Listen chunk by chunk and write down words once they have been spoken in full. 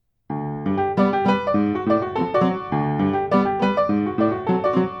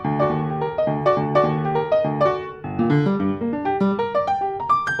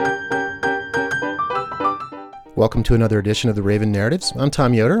welcome to another edition of the Raven Narratives. I'm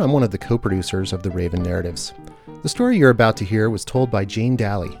Tom Yoder. I'm one of the co-producers of the Raven Narratives. The story you're about to hear was told by Jane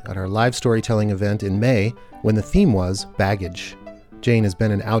Daly at our live storytelling event in May when the theme was baggage. Jane has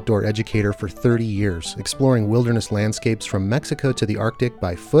been an outdoor educator for 30 years, exploring wilderness landscapes from Mexico to the Arctic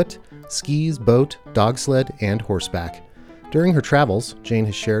by foot, skis, boat, dog sled, and horseback. During her travels, Jane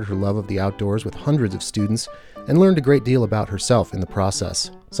has shared her love of the outdoors with hundreds of students and learned a great deal about herself in the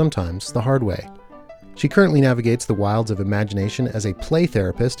process, sometimes the hard way. She currently navigates the wilds of imagination as a play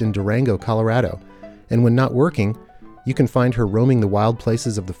therapist in Durango, Colorado, and when not working, you can find her roaming the wild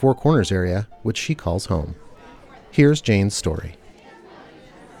places of the Four Corners area, which she calls home. Here's Jane's story.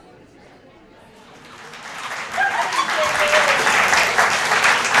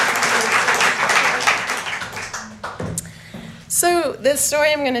 So this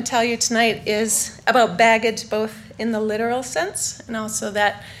story I'm going to tell you tonight is about baggage, both in the literal sense and also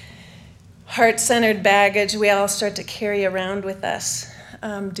that heart-centered baggage we all start to carry around with us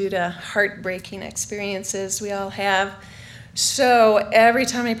due to heartbreaking experiences we all have. So every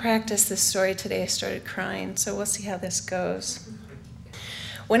time I practiced this story today, I started crying. So we'll see how this goes.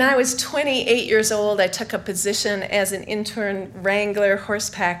 When I was 28 years old, I took a position as an intern wrangler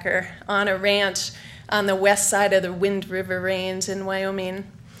horsepacker on a ranch on the west side of the Wind River Range in Wyoming.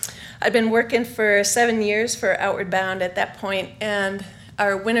 I'd been working for 7 years for Outward Bound at that point, and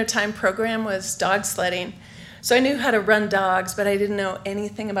our wintertime program was dog sledding. So I knew how to run dogs, but I didn't know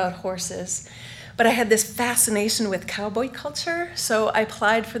anything about horses. But I had this fascination with cowboy culture, so I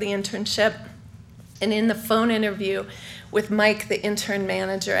applied for the internship. And in the phone interview with Mike, the intern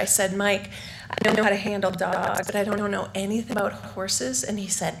manager, I said, "Mike, I don't know how to handle dogs, but I don't know anything about horses." And he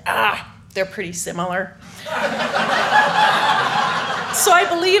said, "They're pretty similar." So I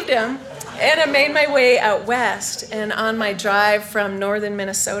believed him, and I made my way out west. And on my drive from northern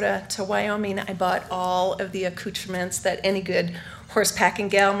Minnesota to Wyoming, I bought all of the accoutrements that any good horsepacking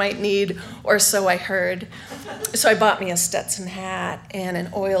gal might need, or so I heard. So I bought me a Stetson hat and an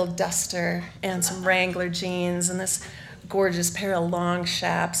oil duster and some Wrangler jeans and this gorgeous pair of long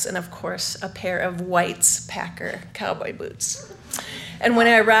chaps and, of course, a pair of White's Packer cowboy boots. And when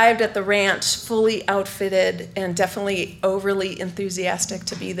I arrived at the ranch, fully outfitted and definitely overly enthusiastic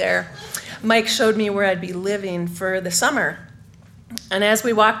to be there, Mike showed me where I'd be living for the summer. And as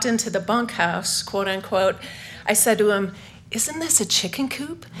we walked into the bunkhouse, quote unquote, I said to him, "Isn't this a chicken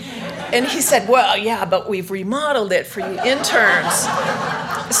coop?" And he said, "Well, yeah, but we've remodeled it for you interns."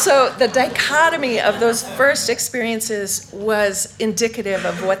 So the dichotomy of those first experiences was indicative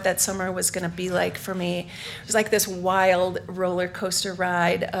of what that summer was going to be like for me. It was like this wild roller coaster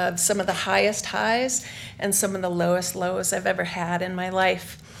ride of some of the highest highs and some of the lowest lows I've ever had in my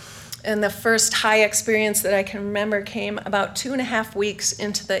life. And the first high experience that I can remember came about 2.5 weeks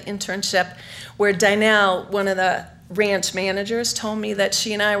into the internship, where Dinell, one of the ranch managers, told me that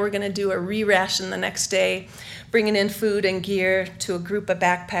she and I were going to do a re-ration the next day, bringing in food and gear to a group of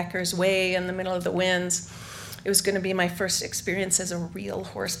backpackers way in the middle of the winds. It was going to be my first experience as a real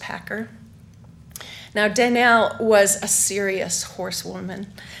horsepacker. Now, Dinell was a serious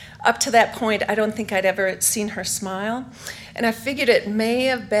horsewoman. Up to that point, I don't think I'd ever seen her smile. And I figured it may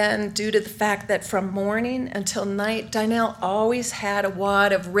have been due to the fact that from morning until night, Dinell always had a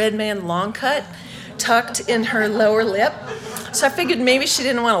wad of Red Man Long Cut tucked in her lower lip. So I figured maybe she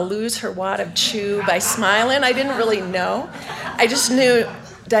didn't want to lose her wad of chew by smiling. I didn't really know. I just knew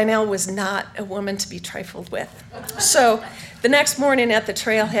Dinell was not a woman to be trifled with. So the next morning at the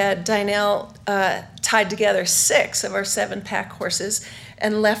trailhead, Dinell tied together 6 of our 7-pack horses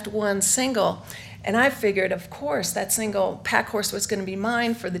and left one single. And I figured, of course, that single pack horse was going to be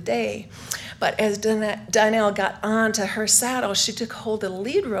mine for the day. But as Dinell got onto her saddle, she took hold of the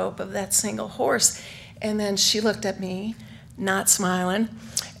lead rope of that single horse, and then she looked at me, not smiling,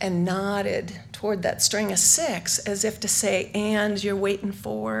 and nodded toward that string of 6 as if to say, "And you're waiting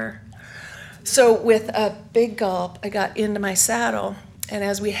for?" So with a big gulp, I got into my saddle, and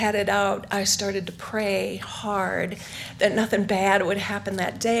as we headed out, I started to pray hard that nothing bad would happen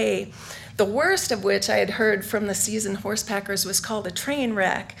that day. The worst of which I had heard from the seasoned horsepackers was called a train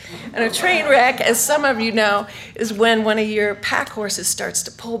wreck. And a train wreck, as some of you know, is when one of your pack horses starts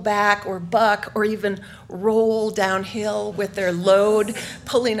to pull back or buck or even roll downhill with their load,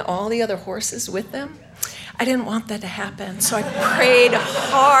 pulling all the other horses with them. I didn't want that to happen, so I prayed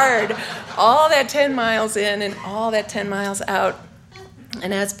hard all that 10 miles in and all that 10 miles out.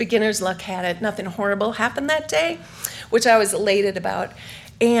 And as beginner's luck had it, nothing horrible happened that day, which I was elated about.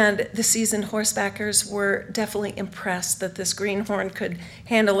 And the seasoned horsebackers were definitely impressed that this greenhorn could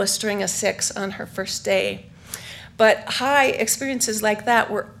handle a string of 6 on her first day. But high experiences like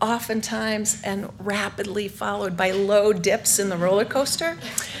that were oftentimes and rapidly followed by low dips in the roller coaster.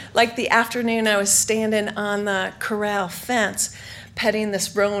 Like the afternoon I was standing on the corral fence, petting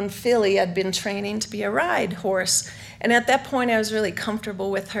this roan filly I'd been training to be a ride horse. And at that point I was really comfortable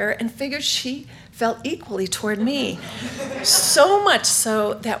with her and figured she felt equally toward me. So much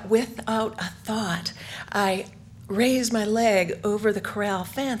so that without a thought, I raised my leg over the corral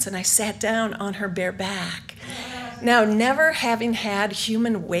fence and I sat down on her bare back. Now, never having had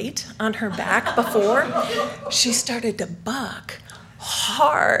human weight on her back before, she started to buck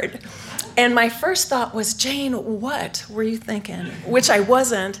hard. And my first thought was, Jane, what were you thinking? Which I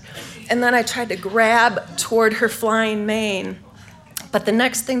wasn't. And then I tried to grab toward her flying mane. But the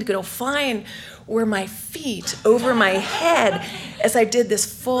next thing to go flying were my feet over my head as I did this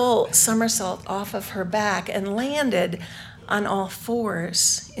full somersault off of her back and landed on all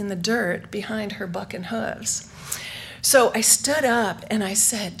fours in the dirt behind her bucking hooves. So I stood up and I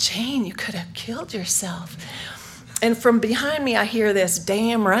said, Jane, you could have killed yourself. And from behind me, I hear this,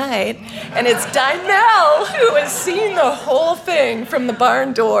 damn right. And it's Dinell, who has seen the whole thing from the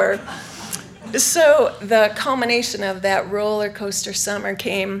barn door. So the culmination of that roller coaster summer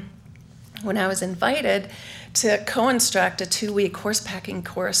came when I was invited to co-instruct a 2-week horsepacking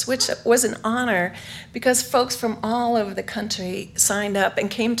course, which was an honor because folks from all over the country signed up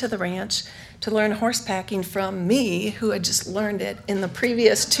and came to the ranch to learn horsepacking from me, who had just learned it in the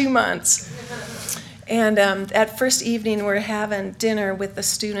previous 2 months. And that first evening, we're having dinner with the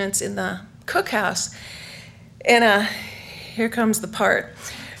students in the cookhouse. And here comes the part.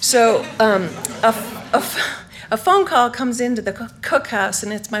 So a phone call comes into the cookhouse,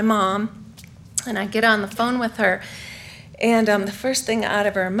 and it's my mom. And I get on the phone with her. And the first thing out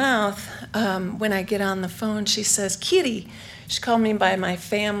of her mouth, when I get on the phone, she says, Kitty. She called me by my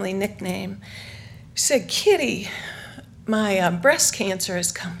family nickname. She said, Kitty, my breast cancer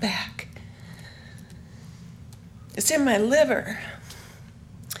has come back. It's in my liver.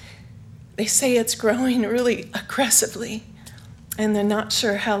 They say it's growing really aggressively, and they're not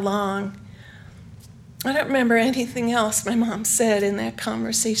sure how long. I don't remember anything else my mom said in that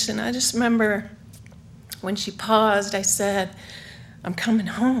conversation. I just remember when she paused, I said, I'm coming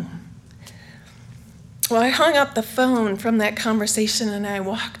home. Well, I hung up the phone from that conversation and I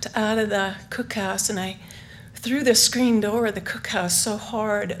walked out of the cookhouse and I threw the screen door of the cookhouse so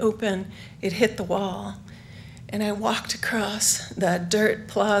hard open it hit the wall. And I walked across the dirt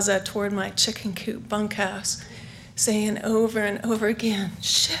plaza toward my chicken coop bunkhouse, saying over and over again,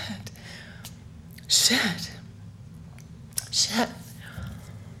 shit, shit, shit.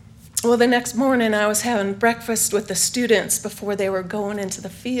 Well, the next morning I was having breakfast with the students before they were going into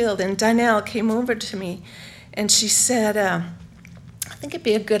the field, and Dinell came over to me and she said, I think it'd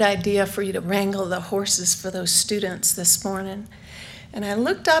be a good idea for you to wrangle the horses for those students this morning. And I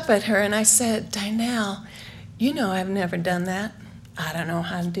looked up at her and I said, Dinell, you know I've never done that. I don't know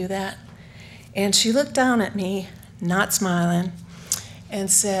how to do that. And she looked down at me, not smiling,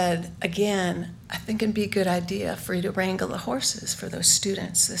 and said, again, I think it'd be a good idea for you to wrangle the horses for those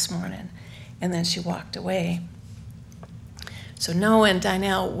students this morning. And then she walked away. So knowing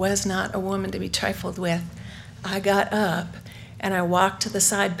Dinell was not a woman to be trifled with, I got up and I walked to the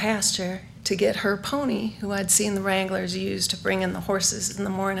side pasture to get her pony, who I'd seen the wranglers use to bring in the horses in the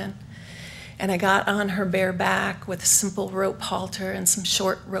morning. And I got on her bare back with a simple rope halter and some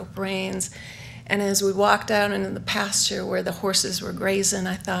short rope reins. And as we walked out into the pasture where the horses were grazing,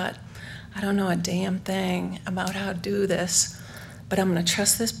 I thought, I don't know a damn thing about how to do this, but I'm going to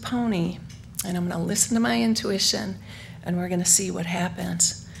trust this pony, and I'm going to listen to my intuition, and we're going to see what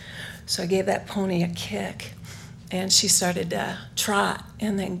happens. So I gave that pony a kick, and she started to trot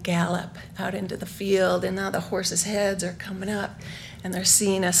and then gallop out into the field, and now the horses' heads are coming up, and they're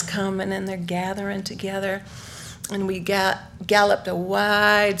seeing us coming, and they're gathering together. And we galloped a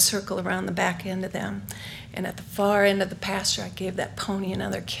wide circle around the back end of them. And at the far end of the pasture, I gave that pony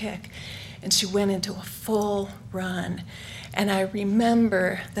another kick. And she went into a full run. And I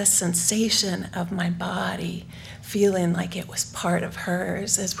remember the sensation of my body feeling like it was part of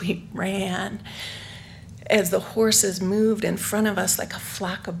hers as we ran. As the horses moved in front of us like a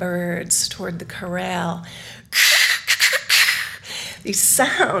flock of birds toward the corral, these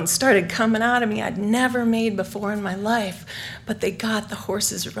sounds started coming out of me I'd never made before in my life, but they got the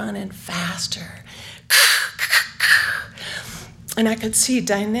horses running faster. And I could see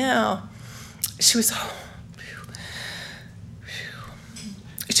Dinell, she was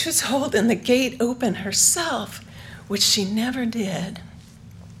holding the gate open herself, which she never did.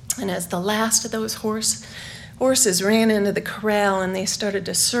 And as the last of those horse horses ran into the corral and they started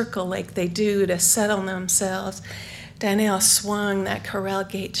to circle like they do to settle themselves, Danielle swung that corral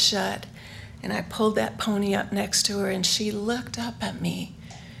gate shut, and I pulled that pony up next to her, and she looked up at me,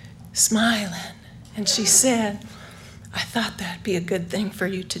 smiling, and she said, "I thought that'd be a good thing for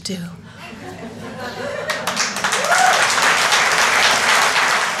you to do."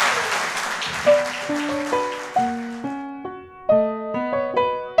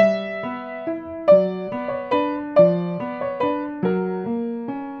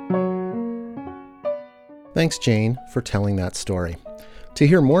 Thanks, Jane, for telling that story. To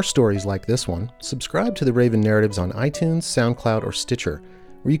hear more stories like this one, subscribe to the Raven Narratives on iTunes, SoundCloud, or Stitcher,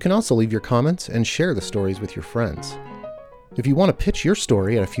 where you can also leave your comments and share the stories with your friends. If you want to pitch your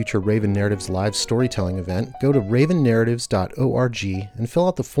story at a future Raven Narratives live storytelling event, go to ravennarratives.org and fill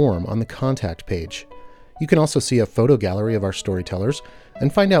out the form on the contact page. You can also see a photo gallery of our storytellers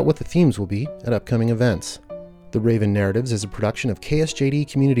and find out what the themes will be at upcoming events. The Raven Narratives is a production of KSJD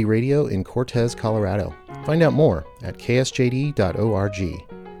Community Radio in Cortez, Colorado. Find out more at ksjd.org.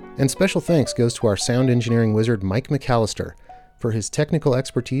 And special thanks goes to our sound engineering wizard Mike McAllister for his technical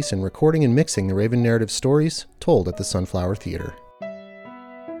expertise in recording and mixing the Raven Narrative stories told at the Sunflower Theater.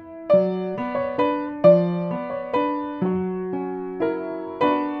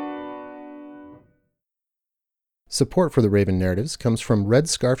 Support for the Raven Narratives comes from Red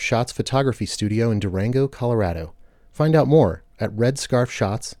Scarf Shots Photography Studio in Durango, Colorado. Find out more at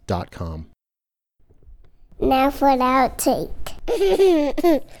redscarfshots.com. Now for the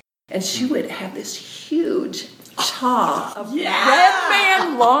outtake. And she would have this huge chaw of Red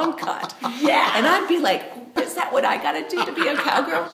Man long cut. Yeah. And I'd be like, is that what I got to do to be a cowgirl?